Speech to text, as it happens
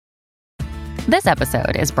This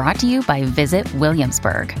episode is brought to you by Visit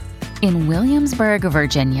Williamsburg. In Williamsburg,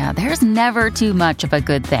 Virginia, there's never too much of a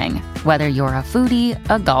good thing. Whether you're a foodie,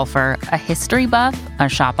 a golfer, a history buff, a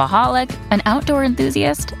shopaholic, an outdoor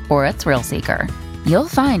enthusiast, or a thrill seeker, you'll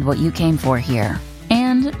find what you came for here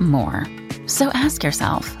and more. So ask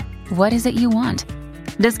yourself, what is it you want?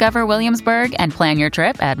 Discover Williamsburg and plan your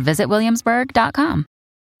trip at visitwilliamsburg.com.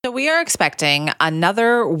 So we are expecting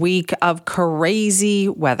another week of crazy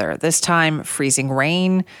weather, this time freezing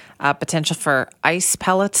rain, potential for ice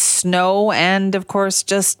pellets, snow, and of course,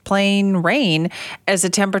 just plain rain as the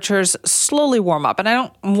temperatures slowly warm up.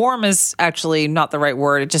 And warm is actually not the right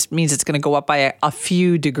word. It just means it's going to go up by a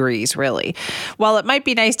few degrees, really. While it might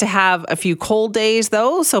be nice to have a few cold days,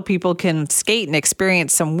 though, so people can skate and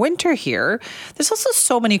experience some winter here, there's also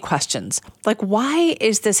so many questions. Like, why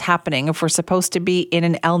is this happening if we're supposed to be in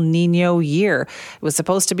an El Nino year? It was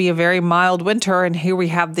supposed to be a very mild winter, and here we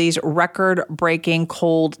have these record-breaking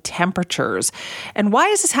cold temperatures. And why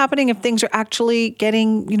is this happening if things are actually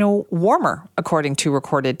getting, warmer according to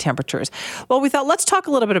recorded temperatures? Well, we thought let's talk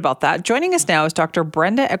a little bit about that. Joining us now is Dr.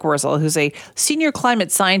 Brenda Eckwurzel, who's a senior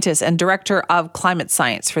climate scientist and director of climate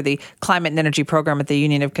science for the Climate and Energy Program at the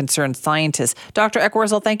Union of Concerned Scientists. Dr.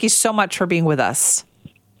 Eckwurzel, thank you so much for being with us.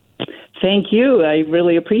 Thank you. I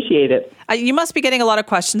really appreciate it. You must be getting a lot of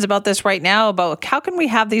questions about this right now, about how can we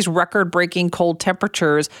have these record-breaking cold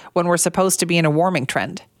temperatures when we're supposed to be in a warming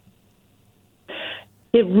trend?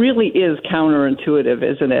 It really is counterintuitive,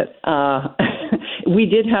 isn't it? We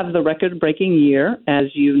did have the record-breaking year,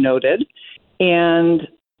 as you noted,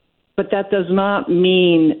 but that does not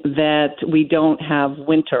mean that we don't have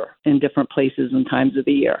winter in different places and times of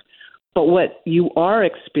the year. But what you are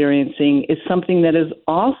experiencing is something that is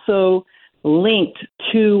also linked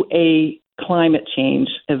to a climate change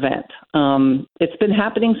event. It's been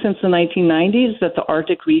happening since the 1990s that the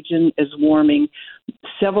Arctic region is warming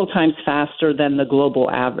several times faster than the global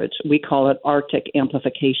average. We call it Arctic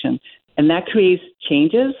amplification. And that creates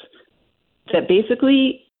changes that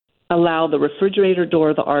basically allow the refrigerator door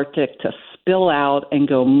of the Arctic to spill out and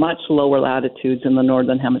go much lower latitudes in the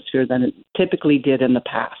Northern Hemisphere than it typically did in the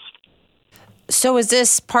past. So is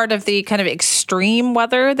this part of the kind of extreme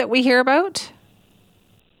weather that we hear about?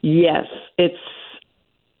 Yes,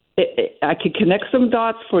 I could connect some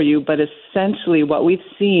dots for you, but essentially what we've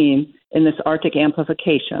seen in this Arctic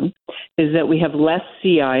amplification is that we have less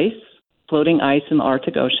sea ice, floating ice in the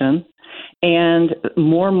Arctic Ocean, and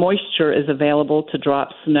more moisture is available to drop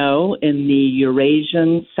snow in the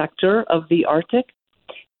Eurasian sector of the Arctic.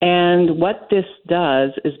 And what this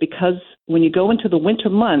does is, because when you go into the winter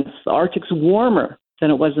months, the Arctic's warmer than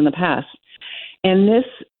it was in the past. And this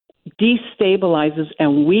destabilizes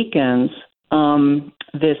and weakens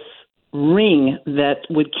this ring that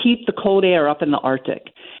would keep the cold air up in the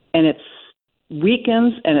Arctic. And it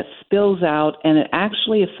weakens and it spills out, and it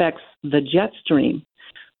actually affects the jet stream.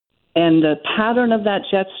 And the pattern of that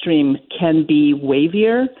jet stream can be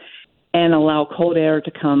wavier and allow cold air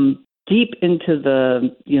to come deep into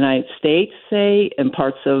the United States, say, in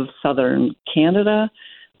parts of southern Canada,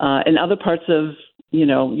 and other parts of,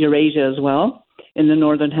 Eurasia as well, in the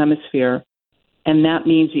northern hemisphere. And that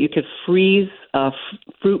means that you could freeze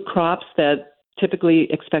fruit crops that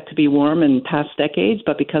typically expect to be warm in past decades,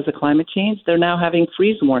 but because of climate change, they're now having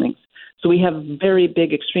freeze warnings. So we have very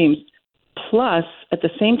big extremes. Plus, at the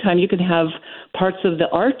same time, you can have parts of the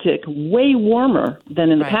Arctic way warmer than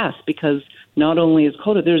in the past, because not only is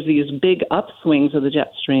colder, there's these big upswings of the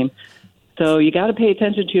jet stream. So you got to pay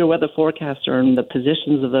attention to your weather forecaster and the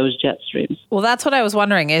positions of those jet streams. Well, that's what I was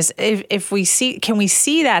wondering is can we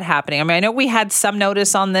see that happening? I mean, I know we had some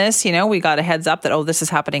notice on this, we got a heads up that, this is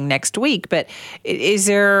happening next week, but is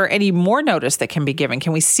there any more notice that can be given?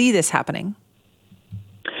 Can we see this happening?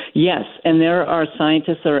 Yes, and there are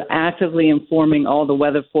scientists that are actively informing all the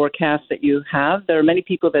weather forecasts that you have. There are many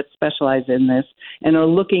people that specialize in this and are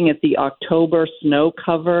looking at the October snow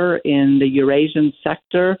cover in the Eurasian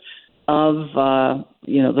sector of,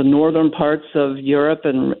 the northern parts of Europe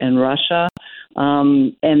and Russia.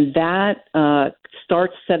 And that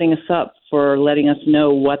starts setting us up for letting us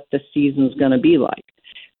know what the season's going to be like.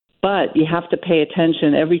 But you have to pay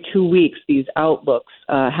attention every 2 weeks, these outlooks,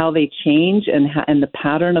 how they change and the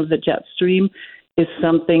pattern of the jet stream is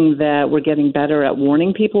something that we're getting better at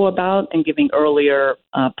warning people about and giving earlier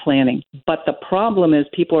planning. But the problem is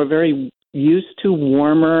people are very used to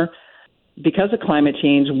warmer, because of climate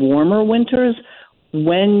change, warmer winters.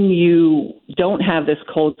 When you don't have this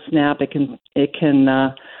cold snap, it can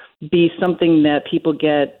be something that people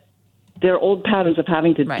get. Their old patterns of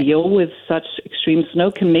having to deal with such extreme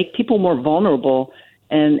snow can make people more vulnerable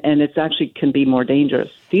and it's actually can be more dangerous.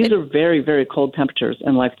 These are very, very cold temperatures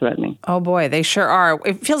and life-threatening. Oh, boy, they sure are.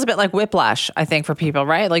 It feels a bit like whiplash, I think, for people,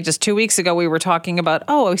 right? Like just 2 weeks ago, we were talking about,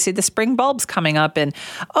 we see the spring bulbs coming up, and,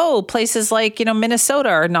 places like, Minnesota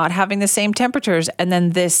are not having the same temperatures, and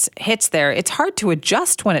then this hits there. It's hard to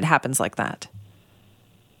adjust when it happens like that.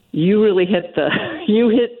 You really hit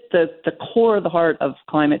the core of the heart of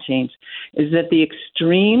climate change, is that the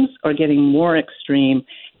extremes are getting more extreme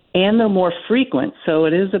and they're more frequent. So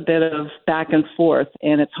it is a bit of back and forth,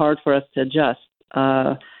 and it's hard for us to adjust.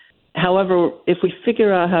 However, if we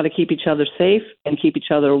figure out how to keep each other safe and keep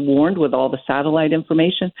each other warned with all the satellite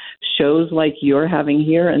information, shows like you're having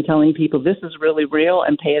here, and telling people this is really real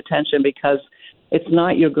and pay attention because it's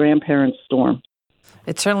not your grandparents' storm.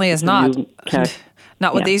 It certainly is not.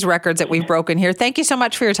 Not with these records that we've broken here. Thank you so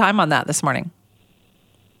much for your time on that this morning.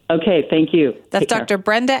 Okay, thank you. That's Dr.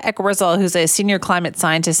 Brenda Eckerisel, who's a senior climate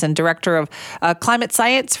scientist and director of climate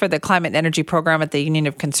science for the Climate and Energy Program at the Union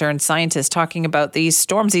of Concerned Scientists, talking about these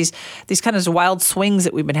storms, these kind of wild swings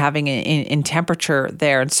that we've been having in temperature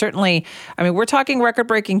there. And certainly, we're talking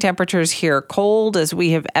record-breaking temperatures here, cold as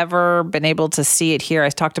we have ever been able to see it here. I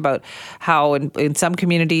talked about how in some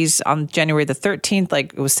communities on January the 13th,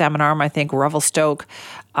 like it was Salmon Arm, I think, Revelstoke,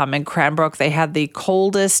 and Cranbrook, they had the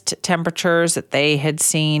coldest temperatures that they had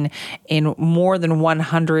seen in more than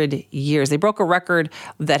 100 years. They broke a record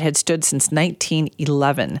that had stood since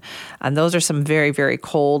 1911. And those are some very, very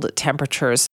cold temperatures.